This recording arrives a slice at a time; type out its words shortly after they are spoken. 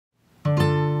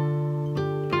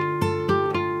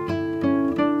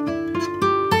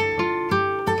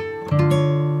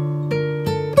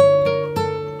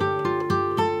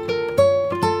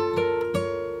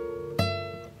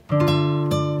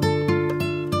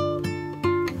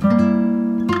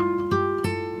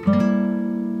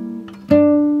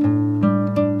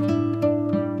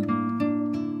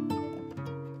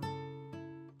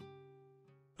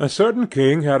A certain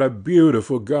king had a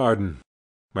beautiful garden,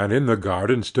 and in the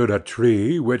garden stood a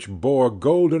tree which bore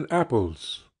golden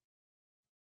apples.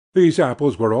 These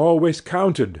apples were always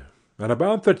counted, and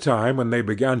about the time when they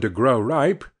began to grow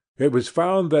ripe, it was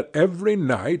found that every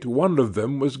night one of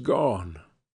them was gone.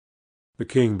 The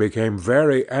king became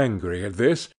very angry at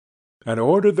this, and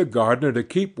ordered the gardener to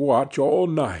keep watch all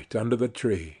night under the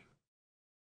tree.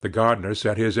 The gardener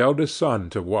set his eldest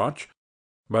son to watch,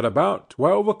 but about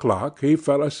 12 o'clock he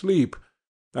fell asleep,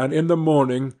 and in the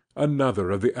morning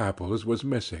another of the apples was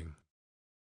missing.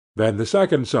 Then the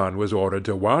second son was ordered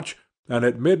to watch, and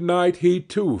at midnight he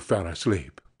too fell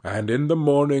asleep, and in the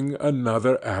morning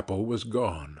another apple was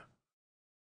gone.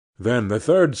 Then the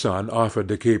third son offered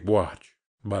to keep watch,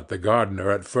 but the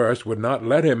gardener at first would not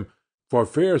let him, for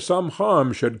fear some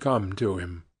harm should come to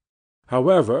him.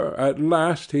 However, at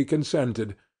last he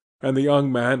consented, and the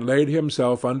young man laid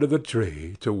himself under the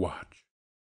tree to watch.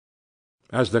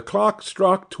 As the clock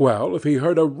struck 12 he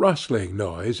heard a rustling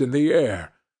noise in the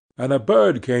air, and a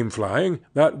bird came flying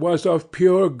that was of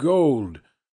pure gold,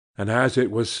 and as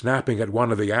it was snapping at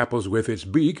one of the apples with its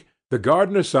beak, the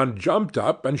gardener's son jumped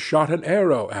up and shot an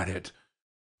arrow at it.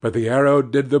 But the arrow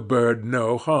did the bird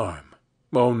no harm,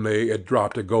 only it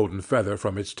dropped a golden feather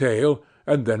from its tail,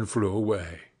 and then flew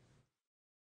away.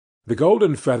 The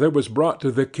golden feather was brought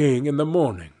to the king in the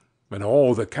morning, and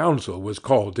all the council was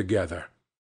called together.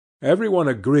 Every one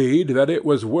agreed that it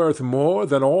was worth more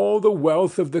than all the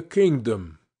wealth of the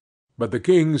kingdom. But the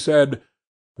king said,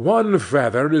 "One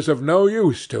feather is of no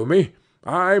use to me.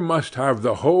 I must have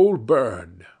the whole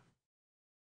bird."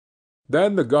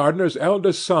 Then the gardener's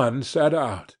eldest son set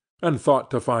out, and thought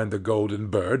to find the golden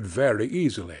bird very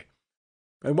easily.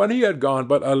 And when he had gone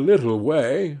but a little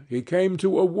way, he came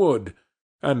to a wood,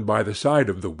 and by the side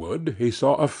of the wood he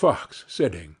saw a fox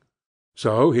sitting.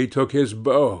 So he took his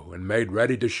bow and made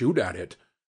ready to shoot at it.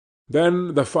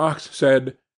 Then the fox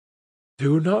said,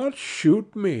 "Do not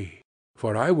shoot me,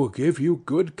 for I will give you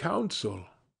good counsel.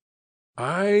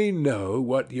 I know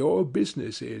what your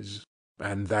business is,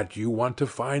 and that you want to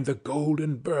find the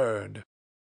golden bird.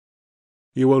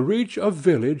 You will reach a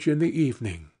village in the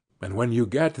evening, and when you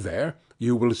get there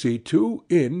you will see 2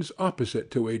 inns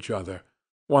opposite to each other,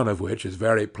 one of which is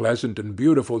very pleasant and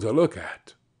beautiful to look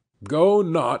at. Go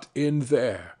not in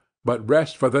there, but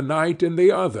rest for the night in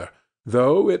the other,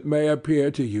 though it may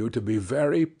appear to you to be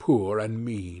very poor and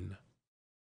mean."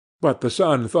 But the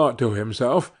son thought to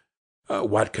himself,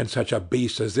 "What can such a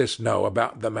beast as this know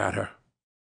about the matter?"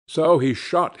 So he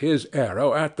shot his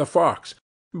arrow at the fox,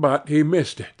 but he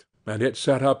missed it, and it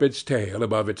set up its tail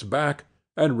above its back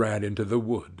and ran into the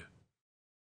wood.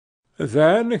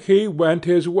 Then he went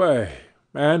his way,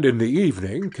 and in the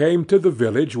evening came to the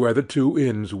village where the 2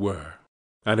 inns were,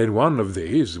 and in one of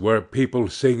these were people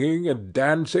singing and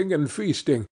dancing and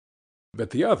feasting,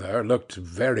 but the other looked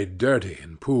very dirty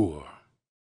and poor.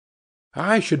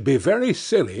 "I should be very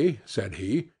silly," said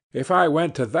he, "if I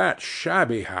went to that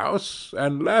shabby house,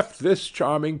 and left this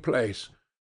charming place."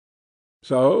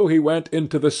 So he went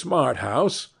into the smart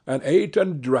house, and ate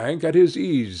and drank at his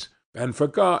ease, and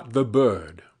forgot the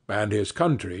bird, and his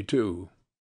country too.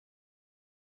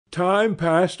 Time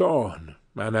passed on,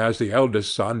 and as the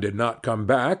eldest son did not come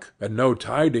back, and no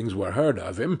tidings were heard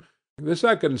of him, the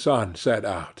second son set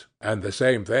out, and the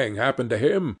same thing happened to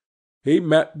him. He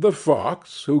met the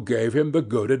fox, who gave him the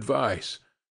good advice.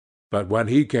 But when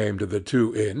he came to the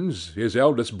 2 inns, his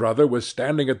eldest brother was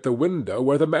standing at the window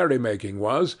where the merrymaking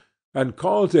was, and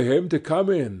called to him to come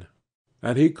in.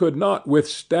 And he could not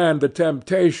withstand the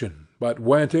temptation, but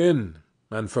went in,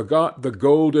 and forgot the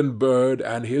golden bird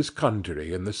and his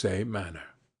country in the same manner.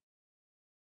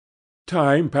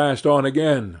 Time passed on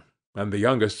again, and the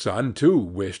youngest son too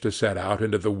wished to set out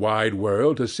into the wide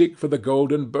world to seek for the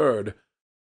golden bird.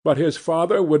 But his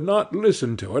father would not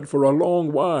listen to it for a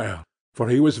long while, for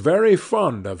he was very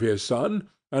fond of his son,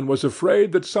 and was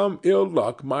afraid that some ill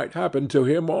luck might happen to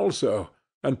him also,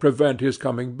 and prevent his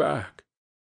coming back.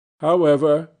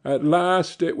 However, at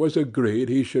last it was agreed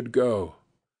he should go,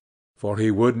 for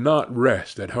he would not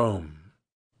rest at home.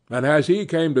 And as he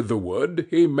came to the wood,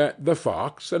 he met the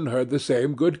fox, and heard the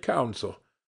same good counsel.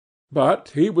 But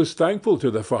he was thankful to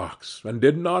the fox, and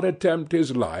did not attempt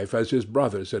his life as his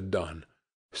brothers had done.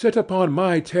 "Sit upon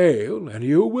my tail, and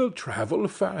you will travel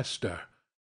faster."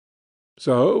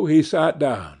 So he sat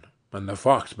down, and the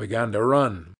fox began to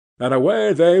run, and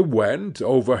away they went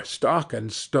over stock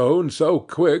and stone so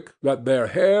quick that their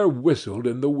hair whistled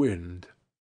in the wind.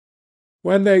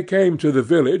 When they came to the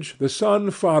village, the son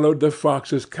followed the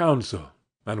fox's counsel,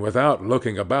 and without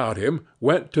looking about him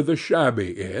went to the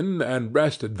shabby inn, and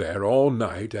rested there all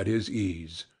night at his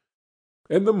ease.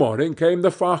 In the morning came the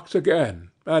fox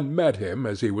again, and met him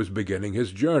as he was beginning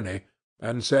his journey,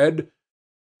 and said,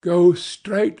 "Go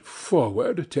straight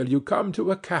forward till you come to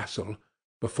a castle,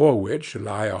 before which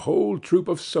lie a whole troop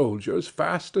of soldiers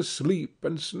fast asleep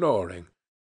and snoring.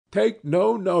 Take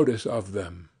no notice of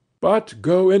them, but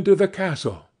go into the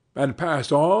castle, and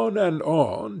pass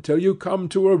on till you come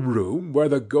to a room where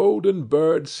the golden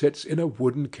bird sits in a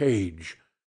wooden cage.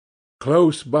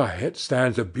 Close by it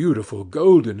stands a beautiful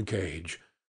golden cage,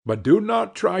 but do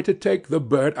not try to take the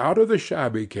bird out of the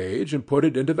shabby cage and put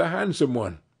it into the handsome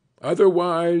one,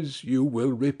 otherwise you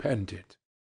will repent it."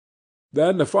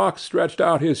 Then the fox stretched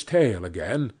out his tail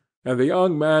again, and the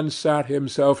young man sat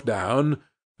himself down,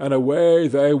 and away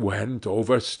they went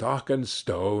over stock and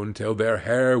stone till their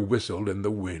hair whistled in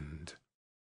the wind.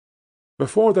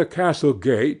 Before the castle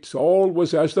gate all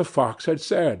was as the fox had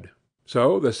said,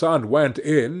 so the son went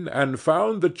in and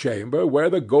found the chamber where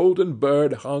the golden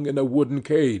bird hung in a wooden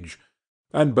cage,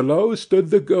 and below stood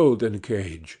the golden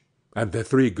cage, and the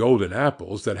 3 golden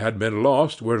apples that had been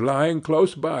lost were lying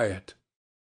close by it.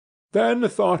 Then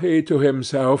thought he to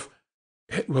himself,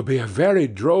 "It will be a very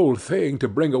droll thing to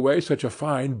bring away such a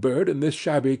fine bird in this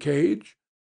shabby cage."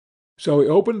 So he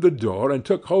opened the door and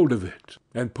took hold of it,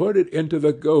 and put it into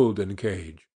the golden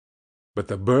cage. But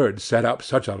the bird set up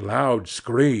such a loud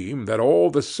scream that all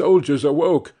the soldiers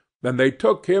awoke, and they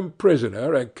took him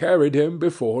prisoner and carried him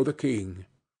before the king.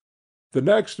 The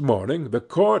next morning the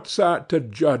court sat to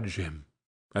judge him,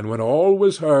 and when all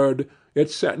was heard, it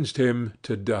sentenced him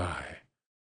to die,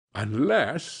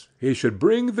 unless he should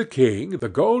bring the king the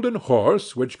golden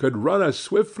horse which could run as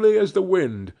swiftly as the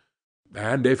wind,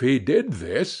 and if he did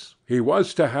this, he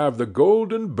was to have the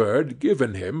golden bird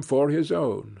given him for his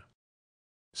own.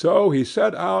 So he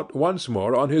set out once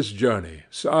more on his journey,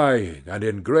 sighing and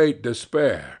in great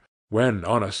despair, when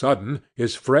on a sudden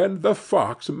his friend the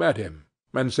fox met him,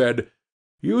 and said,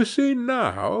 "You see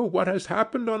now what has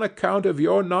happened on account of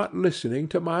your not listening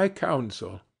to my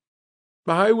counsel.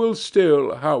 I will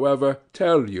still, however,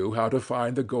 tell you how to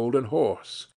find the golden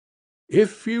horse,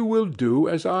 if you will do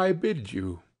as I bid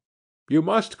you. You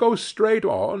must go straight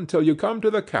on till you come to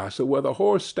the castle where the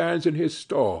horse stands in his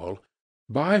stall.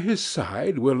 By his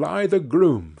side will lie the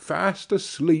groom, fast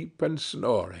asleep and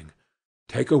snoring.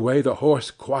 Take away the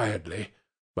horse quietly,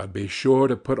 but be sure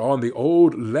to put on the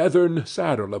old leathern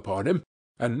saddle upon him,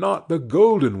 and not the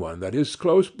golden one that is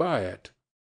close by it."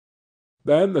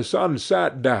 Then the son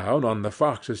sat down on the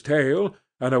fox's tail,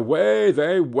 and away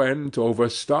they went over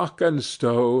stock and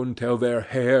stone till their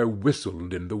hair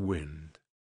whistled in the wind.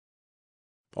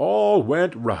 All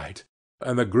went right,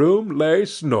 and the groom lay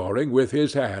snoring with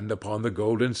his hand upon the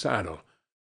golden saddle.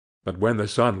 But when the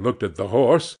son looked at the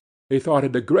horse, he thought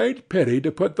it a great pity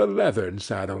to put the leathern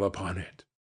saddle upon it.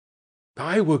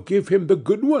 "I will give him the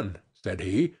good one," said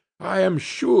he. "I am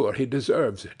sure he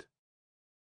deserves it."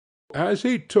 As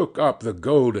he took up the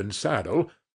golden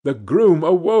saddle, the groom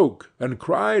awoke, and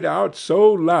cried out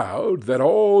so loud that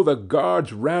all the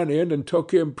guards ran in and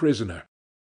took him prisoner,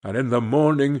 and in the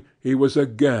morning he was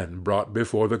again brought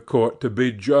before the court to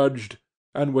be judged,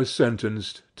 and was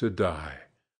sentenced to die.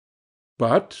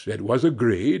 But it was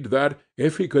agreed that,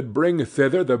 if he could bring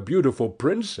thither the beautiful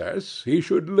princess, he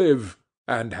should live,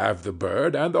 and have the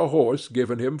bird and the horse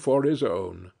given him for his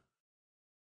own.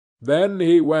 Then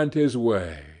he went his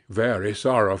way, very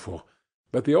sorrowful,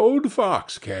 but the old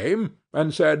fox came,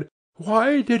 and said,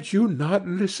 "Why did you not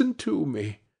listen to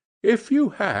me? If you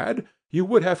had, you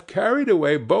would have carried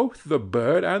away both the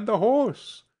bird and the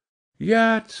horse.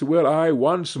 Yet will I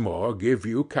once more give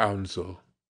you counsel.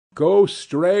 Go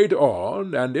straight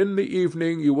on, and in the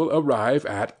evening you will arrive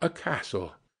at a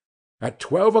castle. At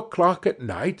 12 o'clock at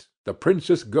night the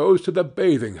princess goes to the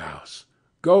bathing-house.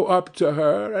 Go up to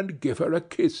her and give her a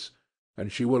kiss, and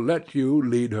she will let you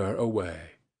lead her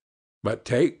away. But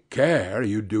take care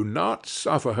you do not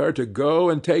suffer her to go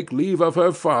and take leave of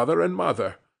her father and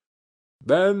mother."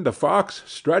 Then the fox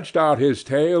stretched out his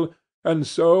tail, and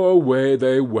so away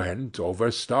they went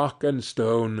over stock and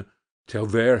stone, till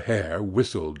their hair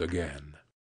whistled again.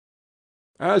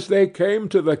 As they came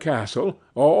to the castle,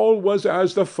 all was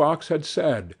as the fox had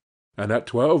said, and at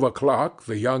 12 o'clock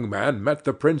the young man met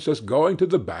the princess going to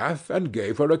the bath, and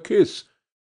gave her a kiss,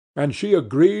 and she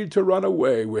agreed to run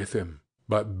away with him,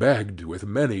 but begged with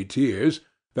many tears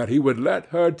that he would let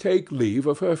her take leave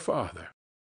of her father.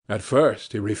 At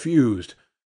first he refused,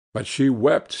 but she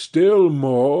wept still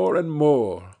more and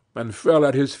more, and fell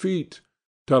at his feet,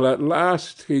 till at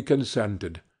last he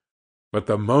consented. But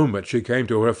the moment she came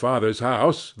to her father's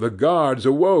house, the guards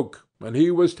awoke, and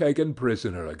he was taken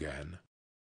prisoner again.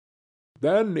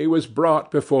 Then he was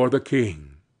brought before the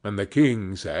king, and the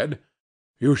king said,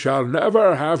 "You shall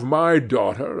never have my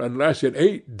daughter unless in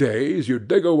 8 days you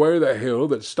dig away the hill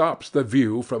that stops the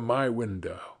view from my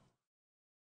window."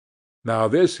 Now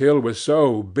this hill was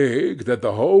so big that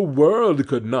the whole world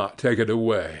could not take it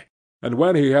away, and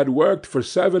when he had worked for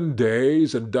 7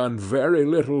 days and done very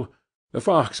little, the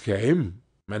fox came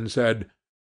and said,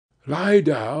 "Lie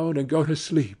down and go to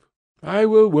sleep. I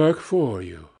will work for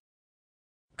you."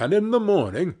 And in the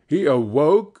morning he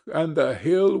awoke, and the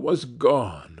hill was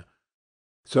gone.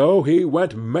 So he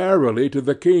went merrily to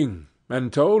the king,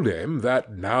 and told him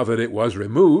that now that it was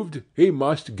removed, he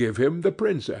must give him the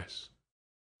princess.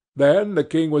 Then the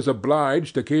king was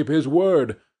obliged to keep his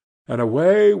word, and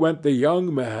away went the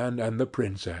young man and the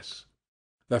princess.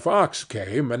 The fox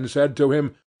came and said to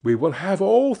him, "We will have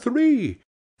all 3,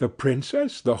 the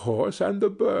princess, the horse, and the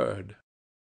bird."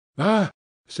 "Ah,"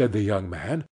 said the young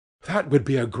man, "that would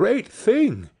be a great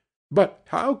thing, but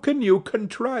how can you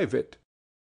contrive it?"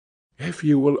 "If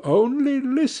you will only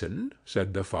listen,"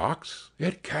 said the fox,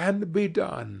 "it can be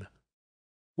done.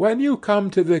 When you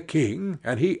come to the king,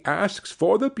 and he asks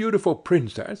for the beautiful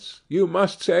princess, you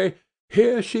must say,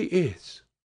 'Here she is.'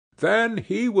 Then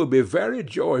he will be very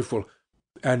joyful,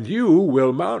 and you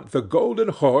will mount the golden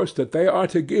horse that they are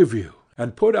to give you,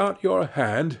 and put out your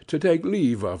hand to take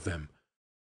leave of them.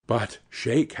 But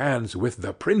shake hands with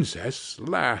the princess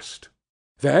last.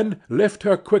 Then lift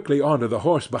her quickly onto the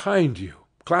horse behind you,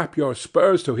 clap your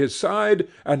spurs to his side,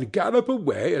 and gallop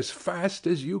away as fast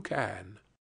as you can."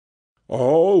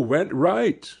 All went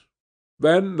right.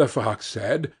 Then the fox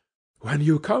said, "When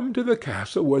you come to the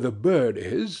castle where the bird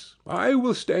is, I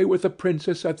will stay with the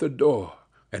princess at the door,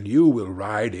 and you will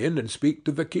ride in and speak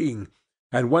to the king,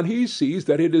 and when he sees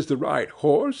that it is the right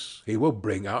horse, he will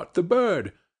bring out the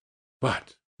bird.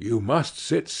 But you must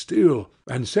sit still,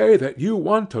 and say that you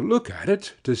want to look at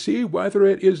it to see whether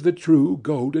it is the true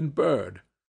golden bird.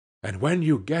 And when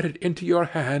you get it into your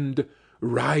hand,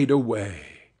 ride away."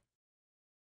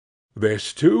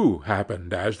 This too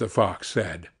happened as the fox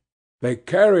said. They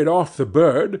carried off the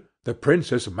bird, the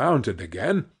princess mounted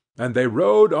again, and they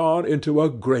rode on into a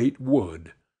great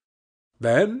wood.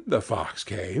 Then the fox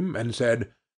came and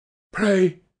said,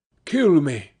 "Pray kill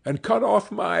me, and cut off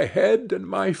my head and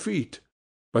my feet."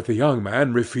 But the young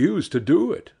man refused to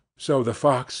do it, so the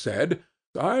fox said,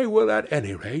 "I will at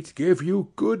any rate give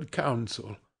you good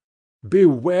counsel.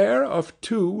 Beware of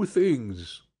 2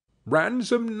 things.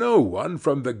 Ransom no one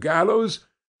from the gallows,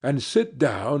 and sit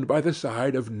down by the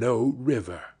side of no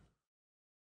river."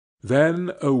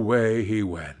 Then away he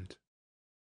went.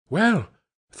 "Well,"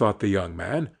 thought the young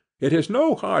man, "it is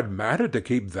no hard matter to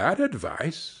keep that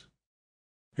advice."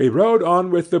 He rode on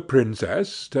with the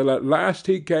princess till at last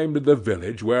he came to the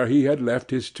village where he had left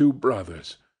his 2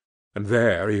 brothers, and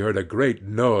there he heard a great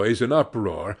noise and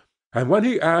uproar, and when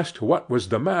he asked what was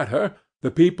the matter,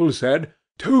 the people said,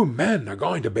 "2 men are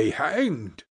going to be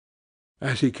hanged."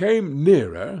 As he came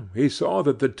nearer, he saw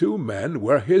that the 2 men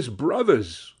were his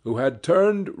brothers, who had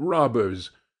turned robbers.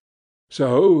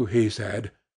 So he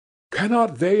said,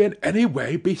 "Cannot they in any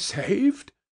way be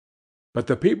saved?" But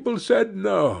the people said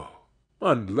no,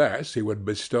 unless he would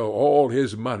bestow all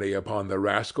his money upon the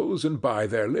rascals and buy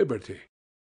their liberty.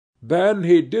 Then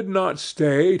he did not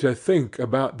stay to think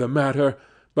about the matter,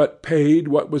 but paid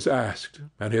what was asked,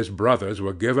 and his brothers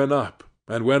were given up,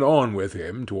 and went on with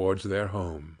him towards their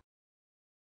home.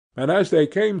 And as they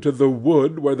came to the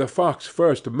wood where the fox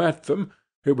first met them,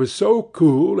 it was so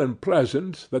cool and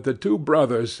pleasant that the 2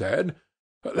 brothers said,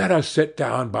 "Let us sit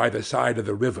down by the side of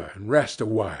the river and rest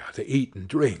awhile to eat and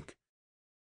drink."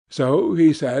 So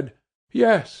he said,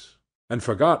 "Yes," and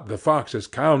forgot the fox's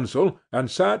counsel,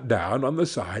 and sat down on the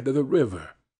side of the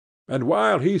river. And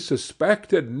while he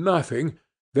suspected nothing,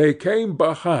 they came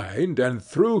behind and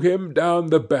threw him down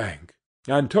the bank,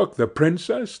 and took the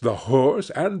princess, the horse,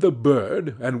 and the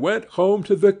bird, and went home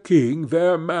to the king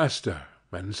their master,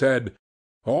 and said,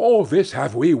 "All this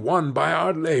have we won by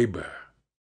our labor."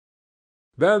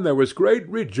 Then there was great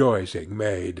rejoicing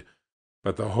made,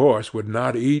 but the horse would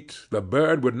not eat, the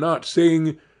bird would not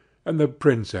sing, and the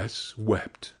princess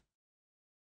wept.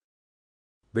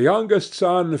 The youngest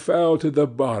son fell to the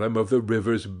bottom of the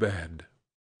river's bed.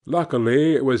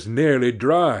 Luckily it was nearly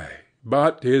dry,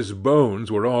 but his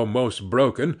bones were almost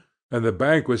broken, and the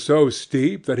bank was so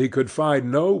steep that he could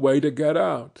find no way to get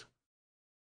out.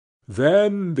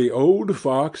 Then the old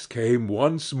fox came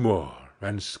once more,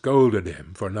 and scolded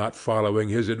him for not following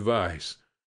his advice.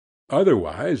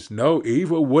 Otherwise no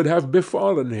evil would have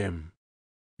befallen him.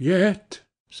 "Yet,"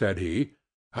 said he,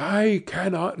 "I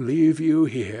cannot leave you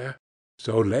here,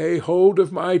 so lay hold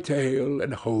of my tail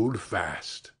and hold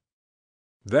fast."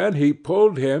 Then he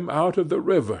pulled him out of the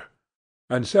river,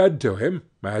 and said to him,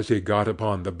 as he got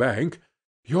upon the bank,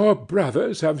 "Your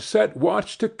brothers have set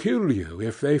watch to kill you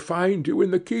if they find you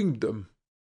in the kingdom."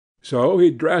 So he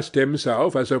dressed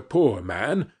himself as a poor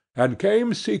man, and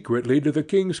came secretly to the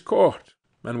king's court,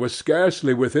 and was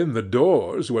scarcely within the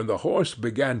doors when the horse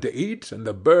began to eat and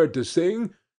the bird to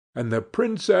sing, and the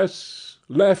princess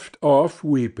left off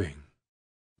weeping.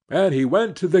 And he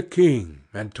went to the king,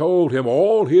 and told him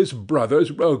all his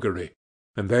brothers' roguery,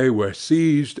 and they were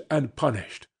seized and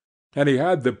punished, and he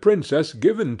had the princess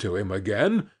given to him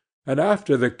again, and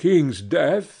after the king's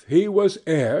death he was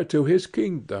heir to his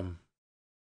kingdom.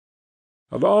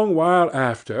 A long while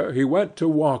after he went to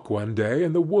walk one day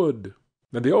in the wood,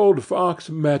 and the old fox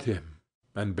met him,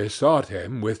 and besought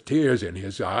him with tears in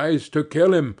his eyes to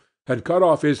kill him, and cut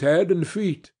off his head and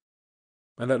feet.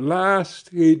 And at last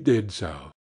he did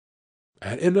so,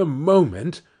 and in a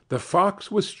moment the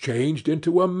fox was changed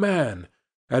into a man,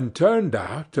 and turned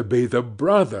out to be the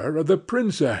brother of the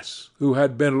princess, who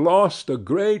had been lost a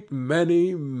great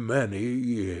many, many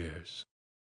years.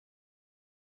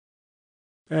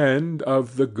 End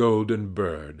of The Golden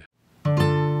Bird.